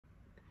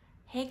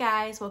Hey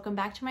guys, welcome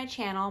back to my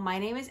channel. My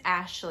name is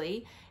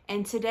Ashley,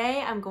 and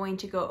today I'm going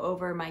to go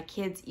over my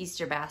kids'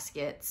 Easter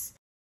baskets.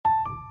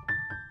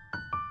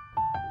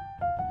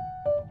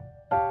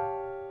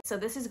 So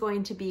this is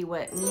going to be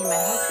what me and my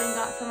husband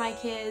got for my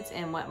kids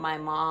and what my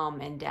mom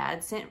and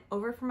dad sent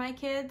over for my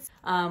kids.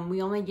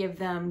 We only give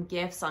them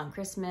gifts on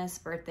Christmas,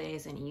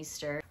 birthdays, and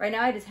Easter. Right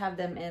now I just have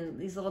them in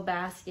these little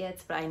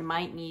baskets, but I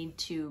might need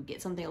to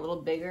get something a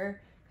little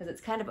bigger because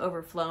it's kind of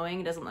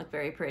overflowing. It doesn't look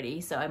very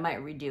pretty, so I might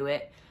redo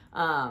it.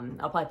 I'll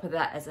probably put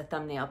that as a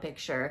thumbnail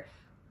picture,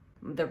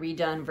 the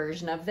redone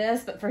version of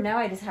this. But for now,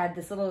 I just had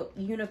this little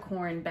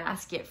unicorn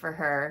basket for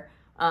her.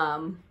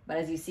 But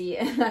as you see,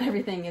 not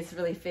everything is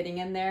really fitting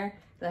in there.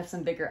 I have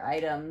some bigger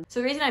items.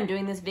 So the reason I'm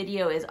doing this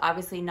video is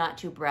obviously not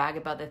to brag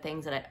about the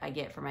things that I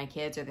get for my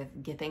kids or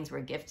the things we're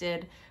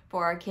gifted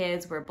for our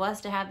kids. We're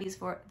blessed to have these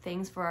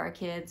things for our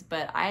kids,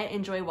 but I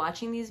enjoy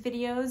watching these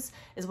videos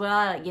as well.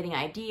 I like getting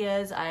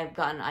ideas. I've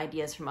gotten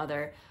ideas from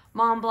other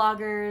mom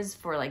bloggers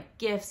for like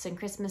gifts and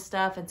Christmas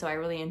stuff, and so I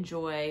really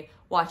enjoy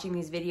watching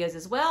these videos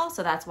as well,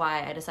 so that's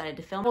why I decided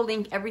to film. We'll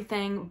link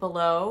everything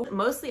below.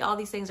 Mostly all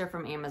these things are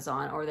from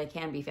Amazon, or they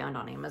can be found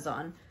on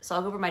Amazon. So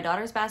I'll go over my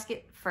daughter's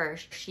basket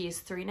first. She's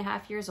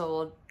 3.5 years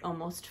old,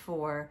 almost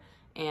 4,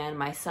 and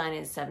my son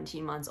is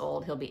 17 months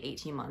old. He'll be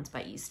 18 months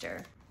by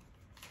Easter.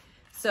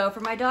 So for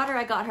my daughter,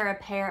 I got her a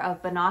pair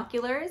of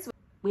binoculars.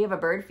 We have a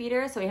bird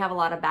feeder, so we have a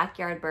lot of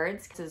backyard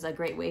birds. This is a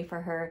great way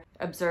for her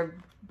to observe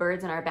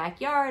birds in our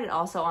backyard, and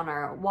also on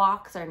our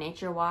walks, our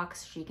nature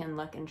walks, she can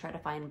look and try to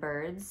find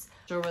birds.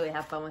 She'll really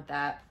have fun with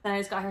that. Then I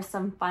just got her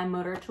some fine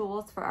motor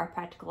tools for our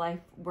practical life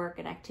work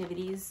and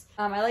activities.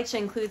 I like to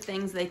include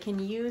things they can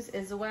use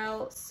as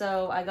well,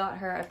 so I got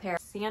her a pair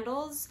of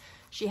sandals.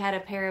 She had a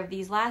pair of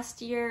these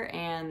last year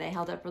and they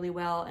held up really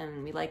well,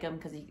 and we like them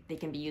because they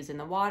can be used in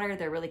the water.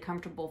 They're really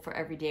comfortable for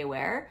everyday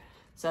wear.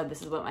 So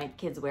this is what my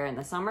kids wear in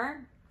the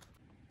summer.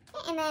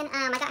 And then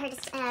I got her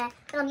just a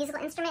little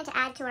musical instrument to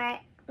add to our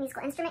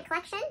musical instrument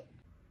collection.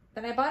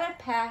 Then I bought a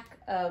pack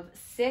of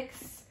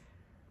 6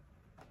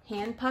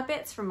 hand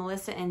puppets from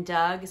Melissa and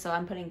Doug. So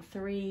I'm putting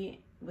 3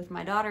 with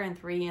my daughter and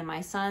 3 in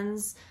my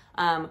son's.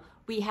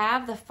 We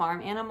have the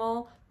farm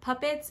animal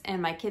puppets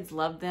and my kids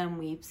love them.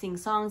 We sing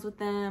songs with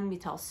them, we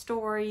tell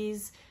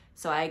stories.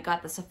 So I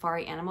got the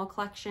safari animal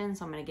collection,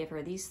 so I'm gonna give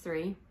her these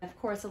 3. Of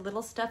course, a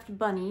little stuffed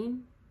bunny.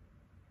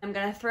 I'm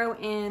gonna throw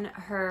in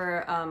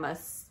her a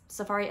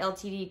Safari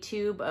LTD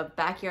tube of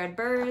backyard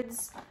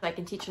birds, so I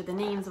can teach her the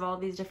names of all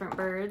these different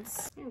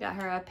birds. I got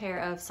her a pair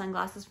of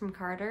sunglasses from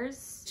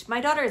Carter's. My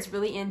daughter is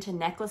really into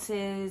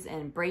necklaces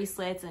and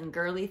bracelets and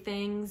girly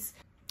things.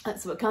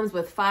 So it comes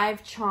with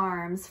 5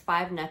 charms,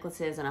 5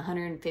 necklaces, and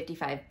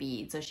 155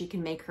 beads, so she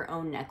can make her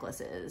own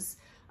necklaces.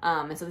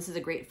 And so this is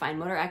a great fine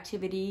motor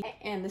activity.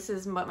 And this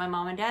is what my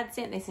mom and dad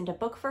sent. They sent a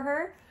book for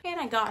her. And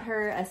I got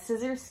her a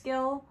scissor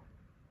skill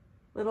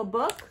little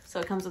book. So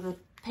it comes with a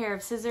pair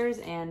of scissors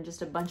and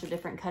just a bunch of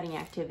different cutting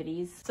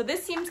activities. So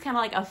this seems kind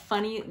of like a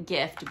funny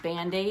gift,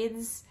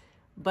 Band-Aids,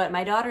 but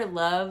my daughter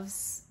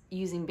loves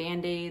using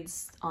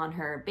Band-Aids on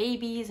her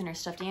babies and her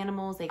stuffed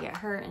animals. They get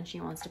hurt and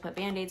she wants to put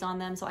Band-Aids on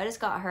them. So I just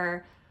got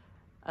her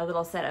a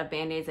little set of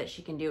Band-Aids that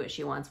she can do what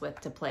she wants with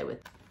to play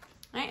with.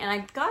 Right, and I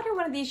got her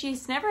one of these.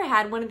 She's never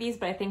had one of these,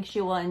 but I think she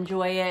will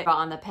enjoy it. Draw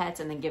on the pets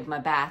and then give them a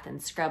bath and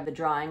scrub the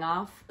drawing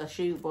off. So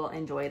she will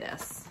enjoy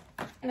this.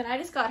 And then I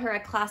just got her a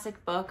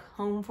classic book,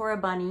 Home for a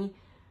Bunny.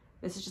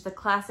 This is just a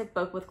classic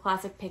book with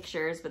classic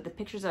pictures, but the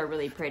pictures are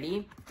really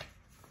pretty.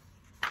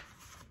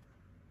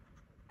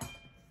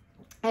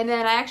 And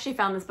then I actually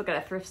found this book at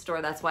a thrift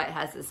store. That's why it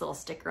has this little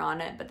sticker on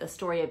it, but the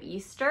story of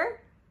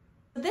Easter.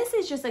 This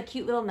is just a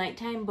cute little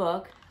nighttime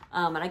book.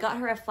 And I got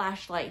her a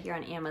flashlight here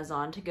on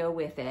Amazon to go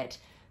with it.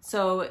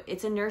 So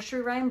it's a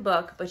nursery rhyme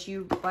book, but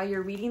while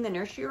you're reading the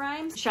nursery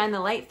rhymes, shine the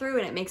light through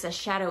and it makes a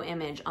shadow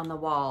image on the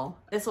wall.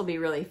 This will be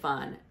really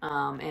fun.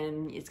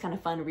 And it's kind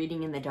of fun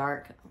reading in the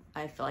dark.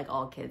 I feel like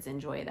all kids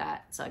enjoy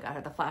that. So I got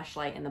her the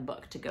flashlight and the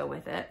book to go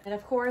with it. And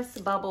of course,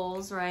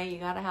 bubbles, right? You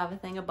gotta have a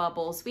thing of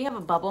bubbles. We have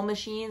a bubble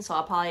machine, so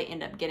I'll probably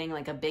end up getting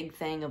like a big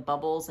thing of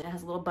bubbles. It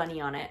has a little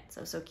bunny on it,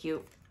 so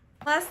cute.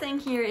 Last thing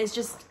here is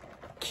just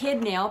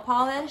kid nail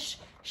polish.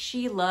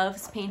 She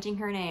loves painting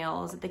her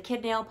nails. The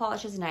kid nail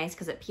polish is nice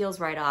because it peels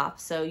right off.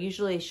 So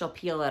usually she'll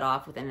peel it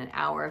off within an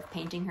hour of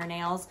painting her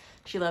nails.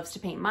 She loves to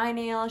paint my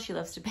nails. She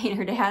loves to paint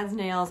her dad's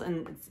nails,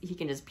 and he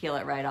can just peel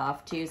it right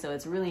off too. So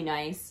it's really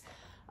nice.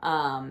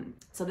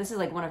 So this is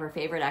like one of her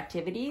favorite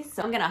activities.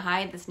 So I'm gonna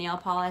hide this nail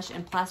polish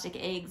in plastic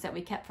eggs that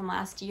we kept from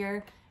last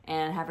year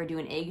and have her do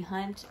an egg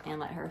hunt and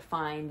let her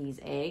find these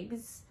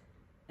eggs.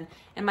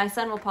 And my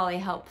son will probably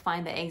help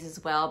find the eggs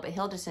as well, but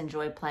he'll just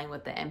enjoy playing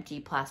with the empty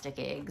plastic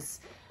eggs.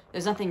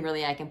 There's nothing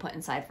really I can put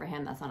inside for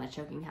him that's not a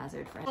choking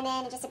hazard for him. And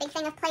then just a big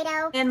thing of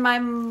Play-Doh. And my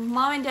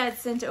mom and dad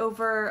sent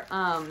over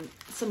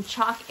some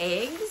chalk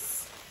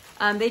eggs.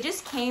 They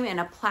just came in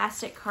a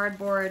plastic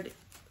cardboard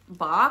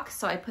box,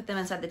 so I put them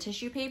inside the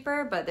tissue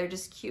paper, but they're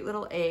just cute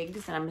little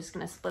eggs, and I'm just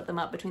gonna split them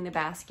up between the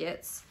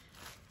baskets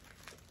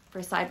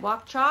for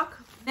sidewalk chalk.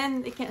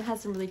 Then it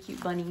has some really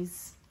cute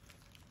bunnies.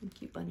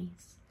 Cute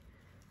bunnies.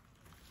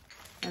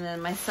 And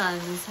then my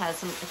son's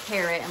has a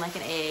carrot and like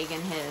an egg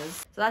in his.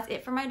 So that's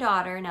it for my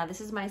daughter. Now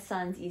this is my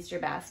son's Easter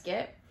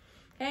basket.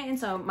 Okay, and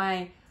so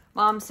my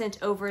mom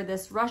sent over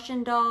this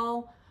Russian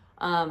doll.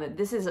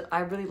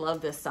 I really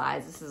love this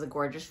size. This is a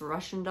gorgeous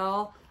Russian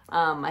doll.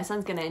 My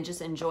son's gonna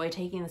just enjoy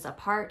taking this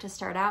apart to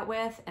start out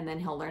with, and then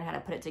he'll learn how to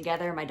put it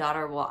together. My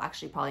daughter will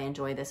actually probably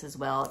enjoy this as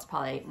well. It's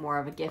probably more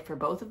of a gift for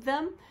both of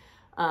them.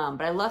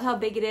 But I love how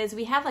big it is.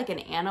 We have like an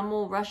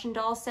animal Russian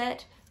doll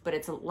set, but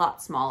it's a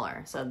lot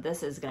smaller. So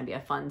this is gonna be a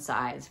fun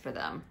size for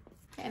them.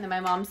 And then my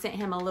mom sent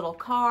him a little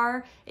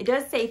car. It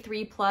does say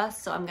 3+,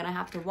 so I'm gonna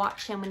have to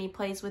watch him when he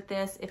plays with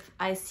this. If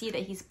I see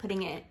that he's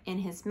putting it in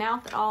his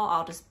mouth at all,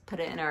 I'll just put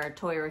it in our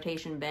toy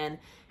rotation bin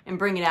and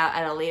bring it out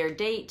at a later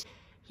date.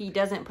 He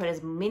doesn't put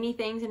as many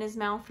things in his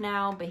mouth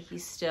now, but he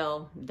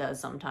still does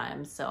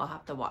sometimes, so I'll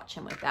have to watch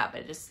him with that.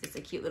 But it's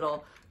a cute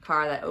little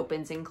car that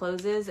opens and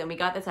closes, and we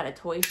got this at a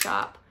toy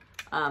shop,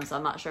 so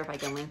I'm not sure if I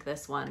can link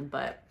this one,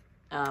 but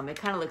it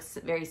kind of looks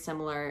very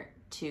similar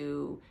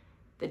to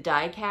the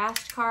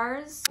die-cast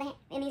cars.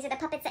 And these are the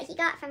puppets that he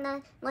got from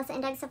the Melissa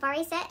and Doug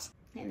Safari set.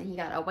 And then he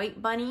got a white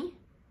bunny.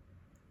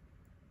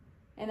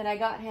 And then I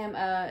got him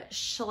a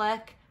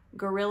Schleck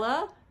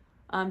gorilla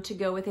to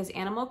go with his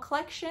animal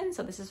collection.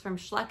 So this is from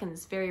Schleck, and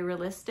it's very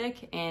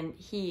realistic. And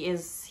he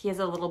has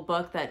a little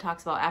book that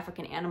talks about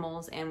African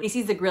animals. And when he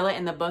sees the gorilla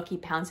in the book, he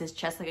pounds his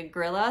chest like a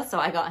gorilla. So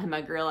I got him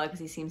a gorilla because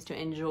he seems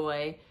to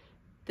enjoy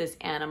this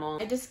animal.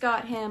 I just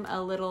got him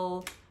a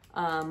little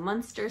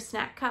Munster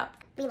snack cup.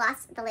 We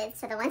lost the lids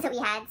to the ones that we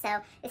had, so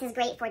this is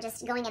great for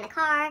just going in the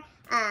car,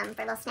 for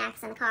little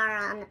snacks in the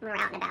car when we're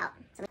out and about.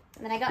 And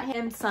then I got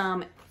him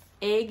some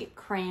egg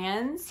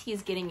crayons.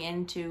 He's getting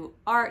into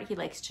art. He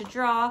likes to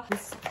draw.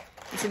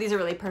 So these are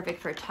really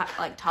perfect for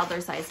like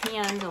toddler-sized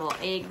hands, little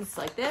eggs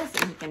like this,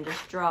 and he can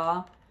just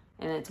draw,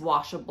 and it's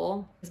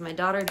washable. Because my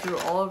daughter drew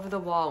all over the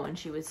wall when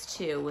she was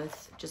 2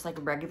 with just like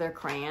regular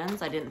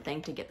crayons. I didn't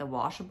think to get the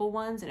washable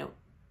ones, and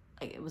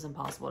it was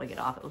impossible to get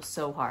off. It was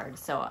so hard.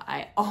 So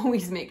I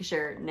always make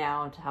sure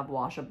now to have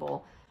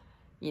washable.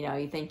 You know,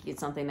 you think it's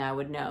something that I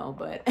would know,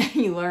 but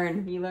you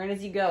learn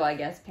as you go, I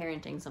guess,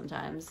 parenting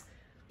sometimes.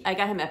 I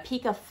got him a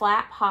Pika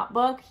flat hot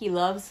book. He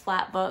loves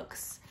flat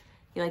books.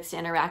 He likes to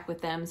interact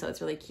with them, so it's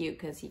really cute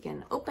because he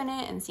can open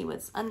it and see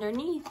what's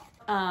underneath.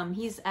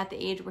 He's at the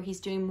age where he's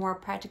doing more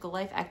practical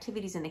life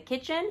activities in the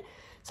kitchen.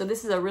 So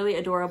this is a really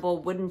adorable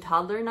wooden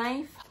toddler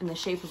knife in the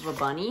shape of a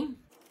bunny.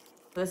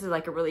 This is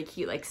like a really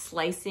cute like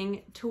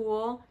slicing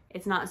tool.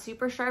 It's not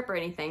super sharp or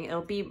anything.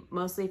 It'll be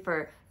mostly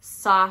for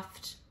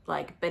soft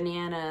like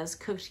bananas,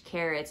 cooked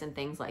carrots, and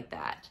things like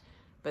that.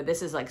 But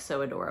this is like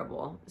so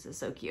adorable. This is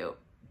so cute.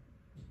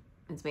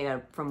 It's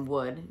made from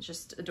wood. It's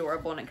just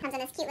adorable, and it comes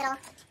in this cute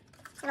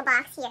little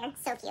box here.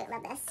 So cute.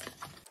 Love this.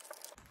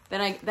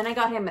 Then I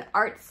got him an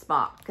art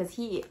smock because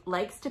he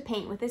likes to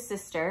paint with his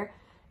sister,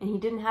 and he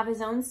didn't have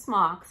his own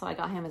smock, so I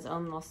got him his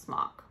own little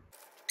smock.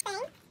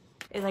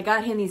 Is I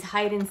got him these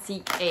hide and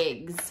seek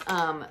eggs.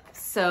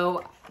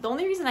 So the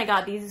only reason I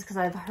got these is because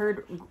I've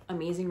heard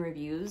amazing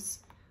reviews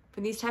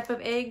for these type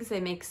of eggs. They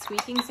make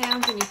squeaking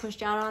sounds when you push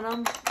down on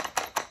them.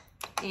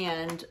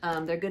 And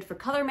they're good for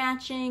color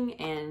matching,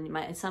 and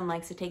my son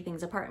likes to take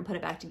things apart and put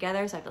it back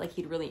together, so I feel like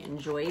he'd really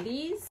enjoy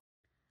these.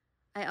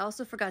 I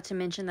also forgot to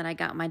mention that I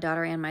got my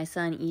daughter and my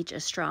son each a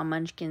straw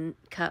munchkin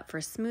cup for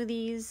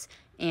smoothies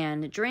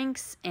and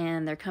drinks,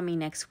 and they're coming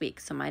next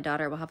week. So my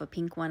daughter will have a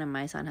pink one and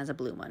my son has a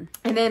blue one.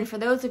 And then for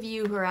those of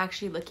you who are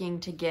actually looking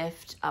to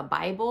gift a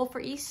Bible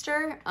for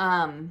Easter,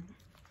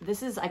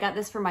 I got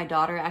this for my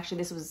daughter. Actually,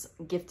 this was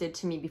gifted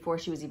to me before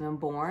she was even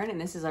born,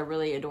 and this is a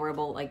really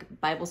adorable like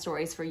Bible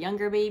stories for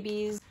younger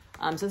babies.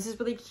 So this is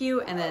really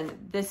cute. And then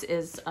this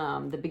is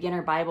the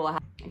beginner Bible. I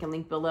can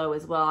link below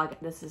as well.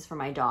 This is for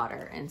my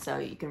daughter, and so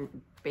you can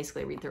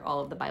basically read through all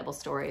of the Bible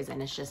stories,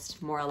 and it's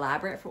just more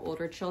elaborate for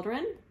older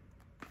children.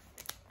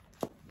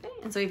 Okay,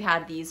 and so we've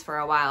had these for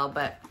a while,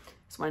 but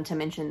just wanted to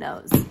mention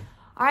those.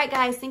 All right,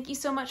 guys, thank you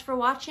so much for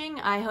watching.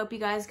 I hope you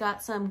guys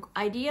got some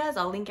ideas.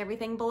 I'll link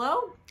everything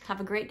below.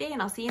 Have a great day,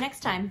 and I'll see you next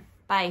time.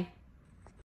 Bye.